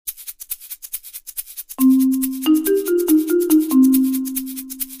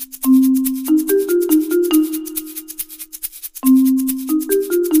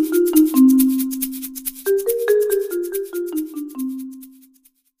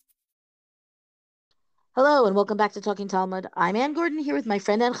Hello and welcome back to Talking Talmud. I'm Ann Gordon here with my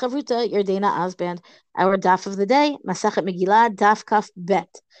friend and chavruta, Yardena Osband. Our daf of the day, Masachet Megillah, daf kaf bet,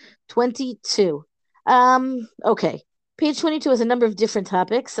 22. Okay. Page 22 has a number of different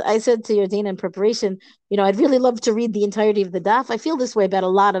topics. I said to Yardena in preparation, I'd really love to read the entirety of the daf. I feel this way about a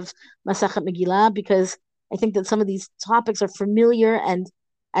lot of Masachet Megillah because I think that some of these topics are familiar and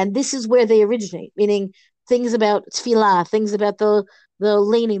this is where they originate, meaning things about tefillah, things about the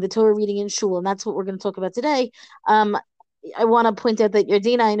laning, the Torah reading in shul, and that's what we're going to talk about today. Um, I want to point out that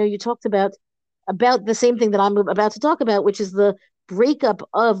Yardina, I know you talked about the same thing that I'm about to talk about, which is the breakup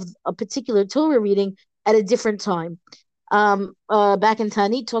of a particular Torah reading at a different time. Back in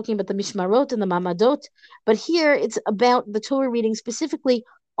Tani, talking about the Mishmarot and the Mamadot, but here it's about the Torah reading specifically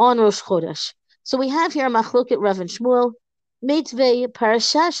on Rosh Chodesh. So we have here Machloket Rav and Shmuel, Meitvei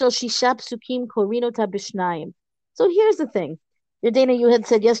Parasha Shel Shisha Psukim Korino Bishnayim. So here's the thing. Dana, you had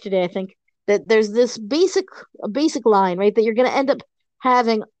said yesterday, I think, that there's this basic line, right? That you're going to end up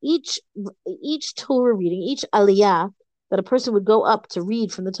having each Torah reading, each aliyah that a person would go up to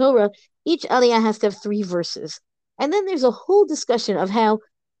read from the Torah, each aliyah has to have three verses. And then there's a whole discussion of how,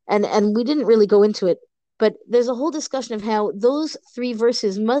 and we didn't really go into it, but there's a whole discussion of how those three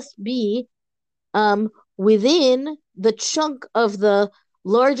verses must be within the chunk of the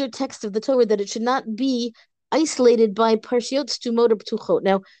larger text of the Torah, that it should not be isolated by parshiot stumot or ptuchot.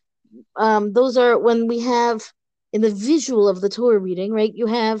 Now, those are when we have in the visual of the Torah reading, right? You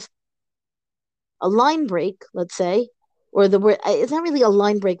have a line break, let's say, or the word. It's not really a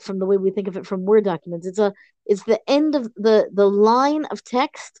line break from the way we think of it from Word documents. It's the end of the line of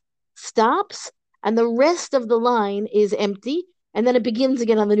text stops, and the rest of the line is empty, and then it begins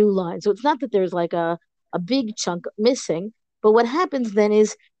again on the new line. So it's not that there's like a big chunk missing, but what happens then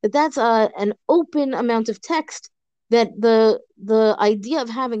is that's an open amount of text, that the idea of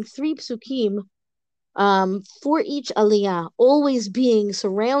having three psukim for each aliyah always being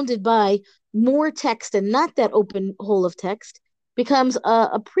surrounded by more text and not that open hole of text becomes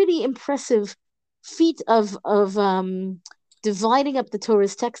a pretty impressive feat of dividing up the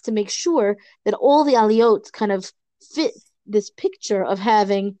Torah's text to make sure that all the aliyot kind of fit this picture of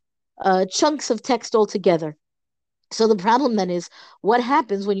having chunks of text all together. So the problem then is, what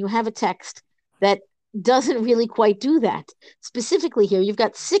happens when you have a text that doesn't really quite do that? Specifically here, you've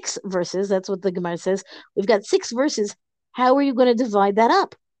got six verses. That's what the Gemara says. We've got six verses. How are you going to divide that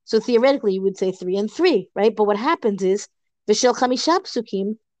up? So theoretically, you would say three and three, right? But what happens is Vishel Chamisha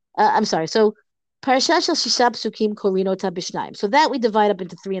Psukim. I'm sorry. So Parasha Shel Shisha Psukim Korino Ta Bishnaim. So that we divide up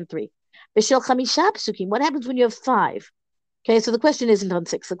into three and three. Vishel Chamisha Psukim. What happens when you have five? Okay, so the question isn't on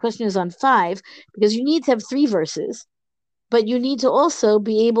six. The question is on five, because you need to have three verses, but you need to also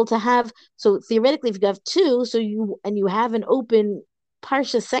be able to have. So theoretically, if you have two, so you have an open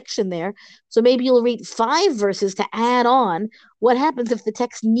parsha section there, so maybe you'll read five verses to add on. What happens if the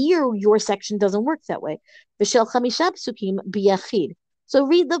text near your section doesn't work that way? V'shel chamisha psukim biyachid. So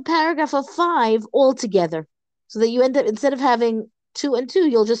read the paragraph of five all together, so that you end up, instead of having two and two,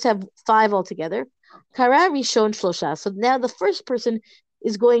 you'll just have five altogether. Kara rishon shlosha. So now the first person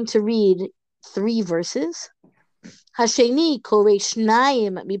is going to read three verses. Hasheni kore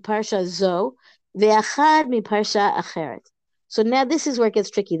shnayim miparsha zo ve'achad miparsha acheret. So now this is where it gets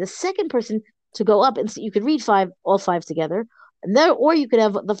tricky. The second person to go up, and you could read five, all five together, and there, or you could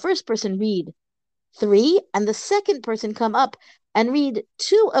have the first person read three, and the second person come up and read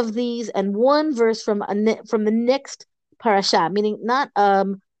two of these and one verse from the next parasha, meaning not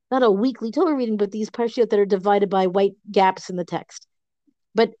a weekly Torah reading, but these parashiyot that are divided by white gaps in the text.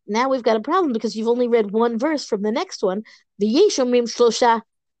 But now we've got a problem because you've only read one verse from the next one. The Yeshomrim Shlosha.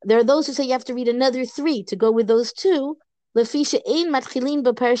 There are those who say you have to read another three to go with those two. And this is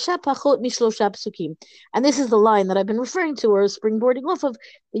the line that I've been referring to, or springboarding off of,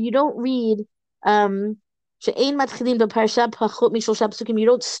 that you don't read you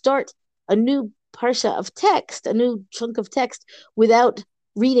don't start a new parsha of text, a new chunk of text, without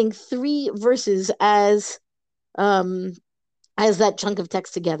reading three verses as that chunk of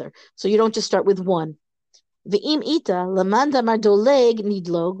text together. So you don't just start with one. V'im ita lamanda mar doleg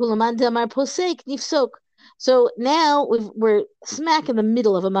nidlog lamanda mar posek nifsok. So now we're smack in the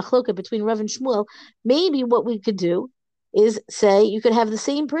middle of a machloka between Rav and Shmuel. Maybe what we could do is say you could have the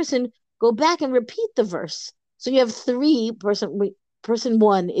same person go back and repeat the verse. So you have three person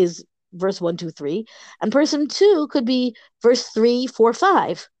one is verse 1, 2, 3, and person two could be verse 3, 4,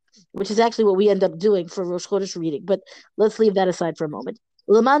 5, which is actually what we end up doing for Rosh Chodesh reading. But let's leave that aside for a moment.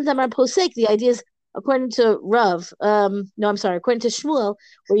 Laman Damar Posek, the idea is, according to Rav, according to Shmuel,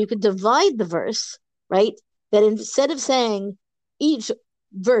 where you could divide the verse, right? That instead of saying each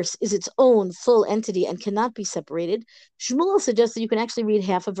verse is its own full entity and cannot be separated, Shmuel suggests that you can actually read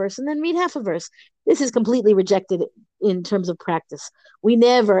half a verse and then read half a verse. This is completely rejected in terms of practice. We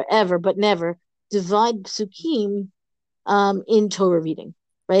never, ever, but never divide psukim in Torah reading,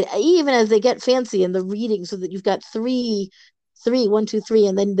 right? Even as they get fancy in the reading, so that you've got three, 1, 2, 3,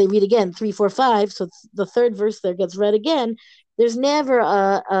 and then they read again 3, 4, 5. So the third verse there gets read again. There's never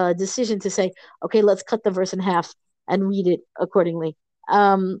a decision to say, okay, let's cut the verse in half and read it accordingly.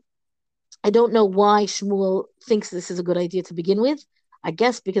 I don't know why Shmuel thinks this is a good idea to begin with. I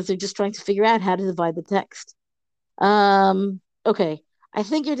guess because they're just trying to figure out how to divide the text. Okay. I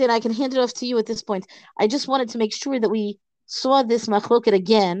think you're done. I can hand it off to you at this point. I just wanted to make sure that we saw this machloket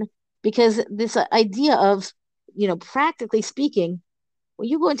again, because this idea of, practically speaking, when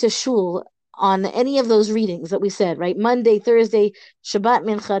you go into shul on any of those readings that we said, right? Monday, Thursday, Shabbat,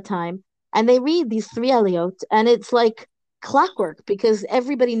 Mincha time, and they read these three aliyot, and it's like clockwork because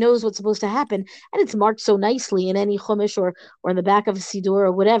everybody knows what's supposed to happen, and it's marked so nicely in any chumash or in the back of a siddur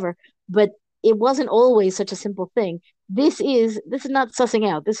or whatever. But it wasn't always such a simple thing. This is not sussing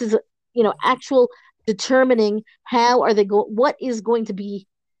out. This is actual determining how are they go what is going to be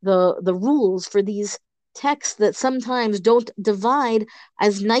the rules for these texts that sometimes don't divide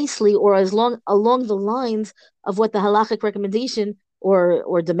as nicely or as long along the lines of what the halachic recommendation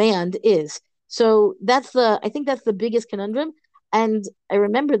or demand is. So I think that's the biggest conundrum. And I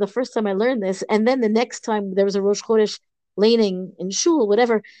remember the first time I learned this, and then the next time there was a Rosh Chodesh laning in shul,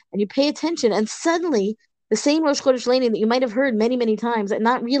 whatever, and you pay attention, and suddenly the same Rosh Chodesh laning that you might have heard many, many times and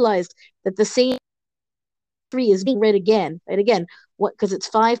not realized that the same three is being read again, right? Again, what because it's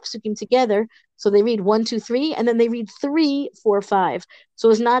five psukim together. So they read 1, 2, 3, and then they read 3, 4, 5.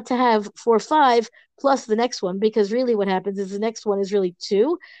 So as not to have 4, 5 plus the next one, because really what happens is the next one is really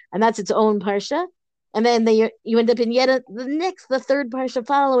two, and that's its own parsha. And then you end up in yet the third parsha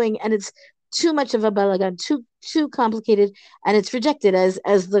following, and it's too much of a balagan, too complicated, and it's rejected as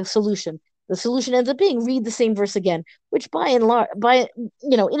the solution. The solution ends up being read the same verse again, which by and large,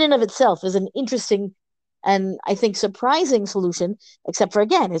 in and of itself is an interesting and I think surprising solution, except for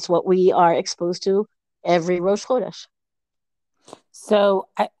again, it's what we are exposed to every Rosh Chodesh. So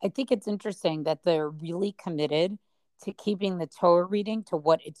I think it's interesting that they're really committed to keeping the Torah reading to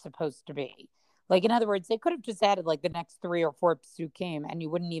what it's supposed to be. Like, in other words, they could have just added like the next 3 or 4 psukim and you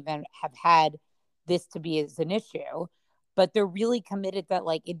wouldn't even have had this to be as an issue. But they're really committed that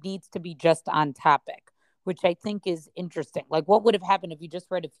like it needs to be just on topic, which I think is interesting. Like, what would have happened if you just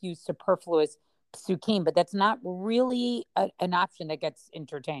read a few superfluous psukim? But that's not really an option that gets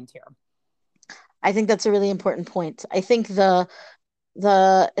entertained here. I think that's a really important point. I think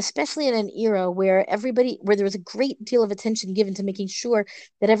especially in an era where there was a great deal of attention given to making sure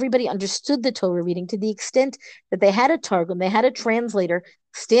that everybody understood the Torah reading to the extent that they had a targum, they had a translator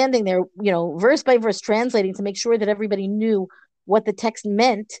standing there, verse by verse translating to make sure that everybody knew what the text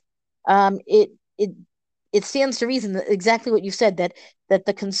meant. It stands to reason that exactly what you said, that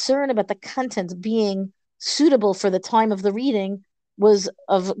the concern about the content being suitable for the time of the reading was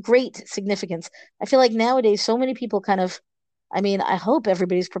of great significance. I feel like nowadays so many people I hope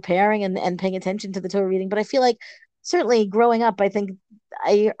everybody's preparing and paying attention to the Torah reading, but I feel like certainly growing up, I think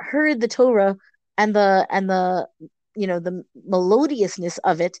I heard the Torah and the melodiousness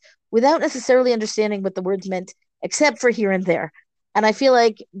of it without necessarily understanding what the words meant, except for here and there. And I feel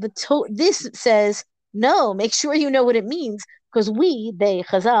like this says, no, make sure you know what it means, because they,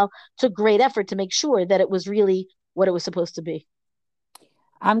 Chazal, took great effort to make sure that it was really what it was supposed to be.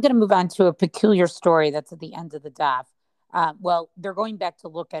 I'm going to move on to a peculiar story that's at the end of the daf. They're going back to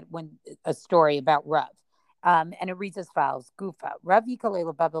look at a story about Rav. And it reads as follows: Gufa, Rav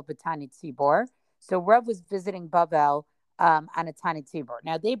Yikalela Babel B'Tani Tzibor. So Rav was visiting Babel on a Tani Tzibor.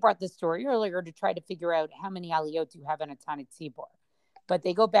 Now, they brought this story earlier to try to figure out how many aliyot you have on a Tani Tzibor. But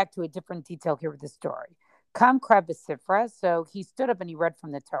they go back to a different detail here with the story. Kam Krab Sifra. So he stood up and he read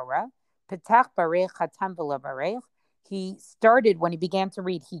from the Torah. Petach Barech Hatam V'Lo Barech. He started, when he began to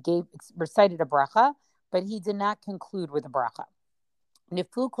read, he recited a bracha, but he did not conclude with a bracha.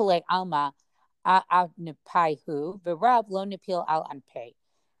 Nifu kule alma nepaihu v'rav lo nipil al anpei.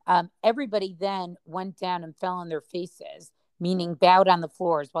 Everybody then went down and fell on their faces, meaning bowed on the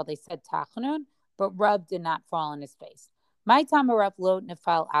floors while they said tachanun, but Rav did not fall on his face. My Rav lo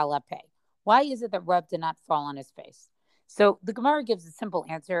nifal al pei. Why is it that Rav did not fall on his face? So the Gemara gives a simple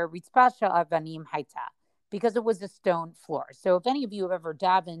answer: ritzpasha avanim haita, because it was a stone floor. So if any of you have ever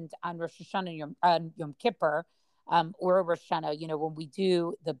davened on Rosh Hashanah, Yom Kippur, or Rosh Hashanah, when we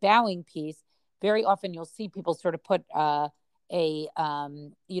do the bowing piece, very often you'll see people sort of put a a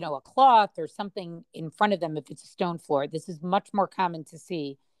cloth or something in front of them if it's a stone floor. This is much more common to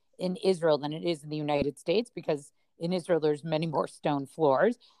see in Israel than it is in the United States, because in Israel there's many more stone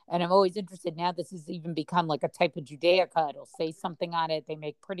floors. And I'm always interested now. This has even become like a type of Judaica. It'll say something on it. They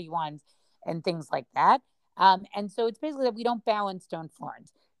make pretty ones and things like that. And so it's basically that we don't bow on stone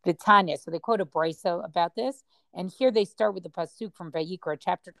floors. Vitanya. So they quote a brisa about this. And here they start with the pasuk from Vayikra,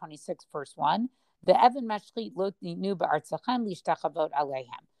 chapter 26, verse 1. The Evan Mashchit Lot Ninu Ba'artzachem Lishtachavot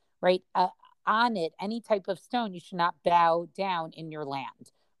Alehem. Right? On it, any type of stone, you should not bow down in your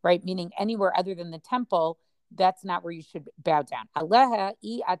land. Right? Meaning anywhere other than the temple, that's not where you should bow down. Aleha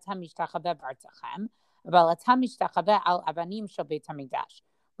I atam mishtachaveh b'artzachem, but atam mishtachaveh al avanim shel Beit Hamikdash.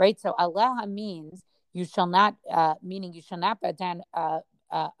 Right? So aleha means you shall not, meaning you shall not bow down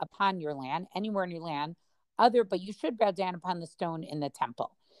upon your land, anywhere in your land, but you should bow down upon the stone in the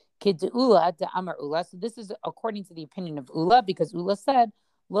temple. Kid'ula de Amar Ula. So this is according to the opinion of Ula, because Ula said,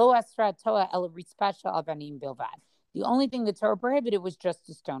 Lo asra toa el rispasha avanim bilvad. The only thing the Torah prohibited was just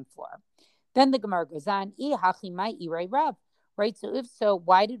a stone floor. Then the Gemara goes on, Rav. Right? So if so,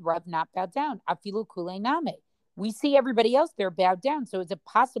 why did Rav not bow down? Afilu kule name. We see everybody else there bowed down. So is it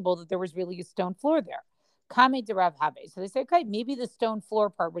possible that there was really a stone floor there? Kame de Rav Habe. So they say, okay, maybe the stone floor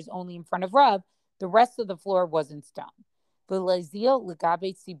part was only in front of Rav. The rest of the floor wasn't stone. So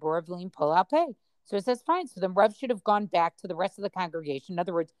it says, fine. So then Rav should have gone back to the rest of the congregation. In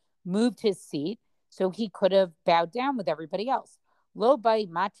other words, moved his seat so he could have bowed down with everybody else. Lo by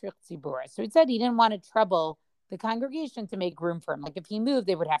matrich tzibura. So it said he didn't want to trouble the congregation to make room for him. Like if he moved,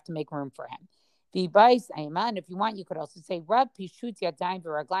 they would have to make room for him. And if you want, you could also say Rav pishut yadayim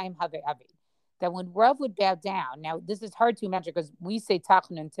v'raglayim have avi. That when Rav would bow down, now this is hard to imagine because we say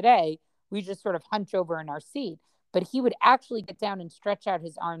tachanun today, we just sort of hunch over in our seat, but he would actually get down and stretch out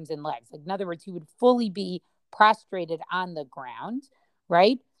his arms and legs. Like in other words, he would fully be prostrated on the ground,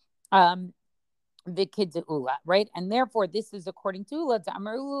 right? Ula, right? And therefore, this is according to Ula, to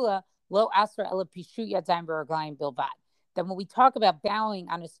Amar Ula, lo asra ela pishu yadayim v'raglayim bilvad. That when we talk about bowing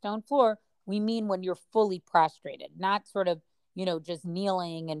on a stone floor, we mean when you're fully prostrated, not sort of, just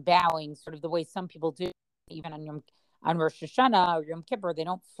kneeling and bowing, sort of the way some people do, even on Rosh Hashanah or Yom Kippur, they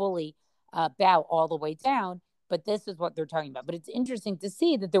don't fully bow all the way down. But this is what they're talking about. But it's interesting to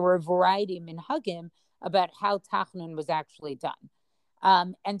see that there were a variety of minhagim about how tachnun was actually done.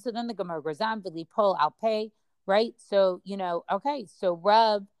 And so then the Gemara goes on, V'lipol al pei, right? So, okay, so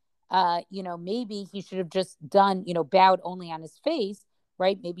Rav, maybe he should have just done, bowed only on his face,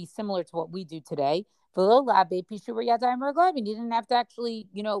 right? Maybe similar to what we do today. He didn't have to actually,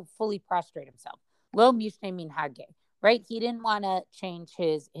 fully prostrate himself. Lo mishne min hage, right? He didn't want to change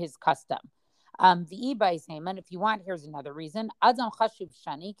his custom. The Ibai Sayman, if you want, here's another reason. Adam chashuv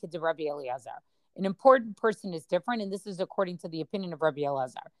shani kid Rabbi Eliezer. An important person is different, and this is according to the opinion of Rabbi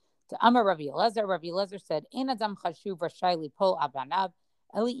Elazar. To Amar Rabbi Elazar said, "Ein adam chashuv rashai lipol abanav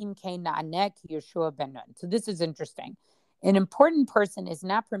eli im kein na'anek Yeshua ben Nun." So this is interesting. An important person is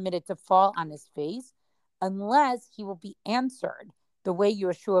not permitted to fall on his face unless he will be answered the way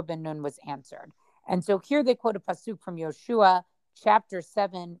Yeshua ben Nun was answered. And so here they quote a pasuk from Yeshua, chapter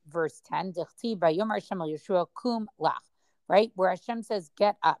 7, verse 10. Dichti vayomar Hashem el Yeshua kum lach. Right? Where Hashem says,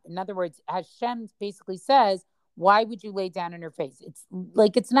 get up. In other words, Hashem basically says, why would you lay down on your face? It's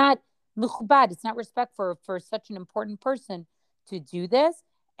like, it's not mechubad. It's not respect for such an important person to do this.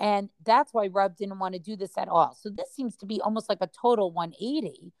 And that's why Rav didn't want to do this at all. So this seems to be almost like a total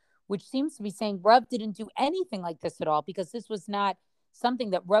 180, which seems to be saying Rav didn't do anything like this at all, because this was not something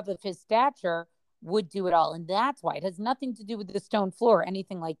that Rav of his stature would do at all. And that's why it has nothing to do with the stone floor or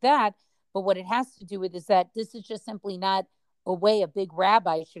anything like that. But what it has to do with is that this is just simply not a way a big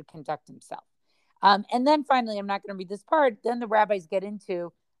rabbi should conduct himself. And then finally, I'm not going to read this part. Then the rabbis get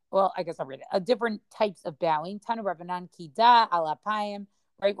into, well, I guess I'll read it, different types of bowing. Tana Rabbanan Kida alapayim,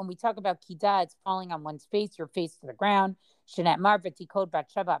 right? When we talk about Kida, it's falling on one's face, your face to the ground. Shenat Mar v'tikod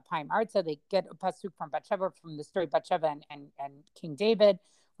Batsheva apayim arza. They get a pasuk from Batsheva, from the story of Batsheva and King David,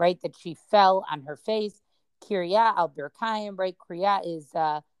 right? That she fell on her face. Kriya al birkayim, right? Kriya is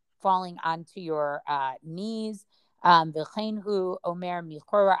falling onto your knees. V'cheinhu omer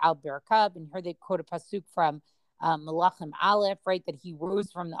michora al berkab, and here they quote a pasuk from Malachim Aleph, right, that he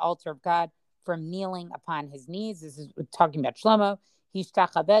rose from the altar of God from kneeling upon his knees. This is talking about Shlomo.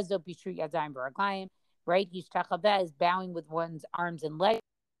 Hishtachaveh b'shru yadayim v'raglayim, right? Hishtachaveh is bowing with one's arms and legs.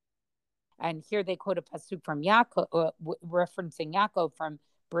 And here they quote a pasuk from Yaakov, referencing Yaakov from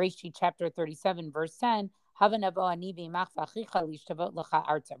Bereshit chapter 37, verse 10. Right? It's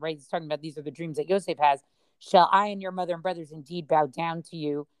talking about these are the dreams that Yosef has. Shall I and your mother and brothers indeed bow down to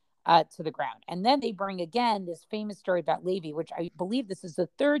you to the ground. And then they bring again this famous story about Levi, which I believe this is the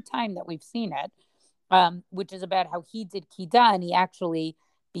third time that we've seen it, which is about how he did Kida and he actually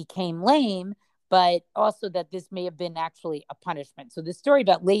became lame, but also that this may have been actually a punishment. So the story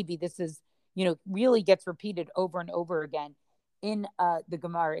about Levi, this is, really gets repeated over and over again in the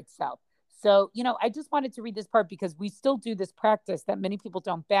Gemara itself. So, I just wanted to read this part because we still do this practice that many people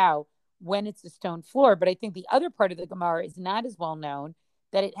don't bow when it's a stone floor. But I think the other part of the Gemara is not as well known,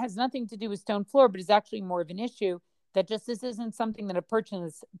 that it has nothing to do with stone floor, but is actually more of an issue that just this isn't something that a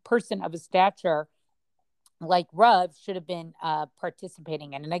person of a stature like Rav should have been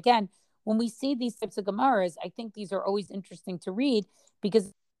participating in. And again, when we see these types of Gemaras, I think these are always interesting to read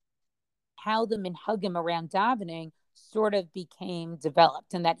because how the minhagim around davening sort of became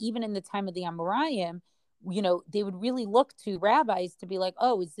developed, and that even in the time of the Amoraim, they would really look to rabbis to be like,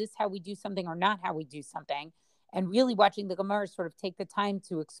 oh, is this how we do something or not how we do something? And really watching the Gemara sort of take the time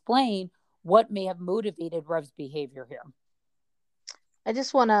to explain what may have motivated Rav's behavior here. I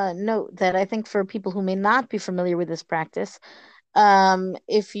just want to note that I think for people who may not be familiar with this practice,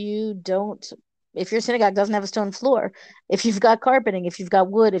 if your synagogue doesn't have a stone floor, if you've got carpeting, if you've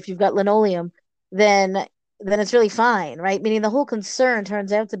got wood, if you've got linoleum, then it's really fine, right? Meaning the whole concern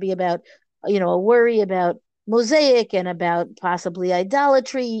turns out to be about, a worry about mosaic and about possibly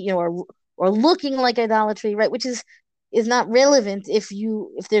idolatry, or looking like idolatry, right? Which is not relevant if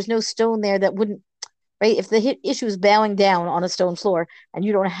there's no stone there that wouldn't, right? If the issue is bowing down on a stone floor and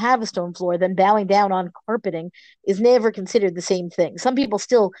you don't have a stone floor, then bowing down on carpeting is never considered the same thing. Some people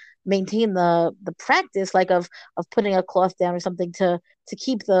still maintain the practice like of putting a cloth down or something to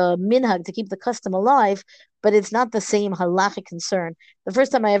keep the minhag, to keep the custom alive, but it's not the same halachic concern. The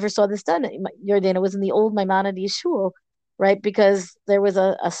first time I ever saw this done, Yordana, was in the old Maimonides shul, right? Because there was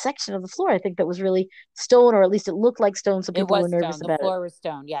a section of the floor, I think, that was really stone, or at least it looked like stone, so people were nervous stone. about it. The floor was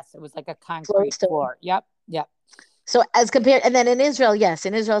stone. Yes, it was like a concrete floor. Yep. So as compared, and then in Israel, yes,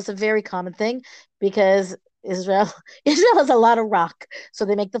 in Israel it's a very common thing because Israel has a lot of rock, so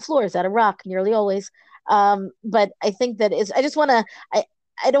they make the floors out of rock nearly always. But I think that I just want to,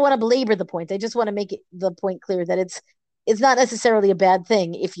 I don't want to belabor the point. I just want to make the point clear that it's not necessarily a bad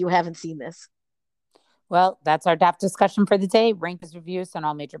thing if you haven't seen this. Well, that's our DAF discussion for the day. Rank his reviews on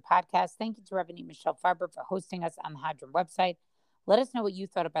all major podcasts. Thank you to Rabbanit Michelle Farber for hosting us on the Hadran website. Let us know what you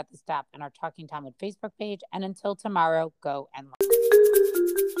thought about this DAF on our Talking Talmud Facebook page. And until tomorrow, go and learn.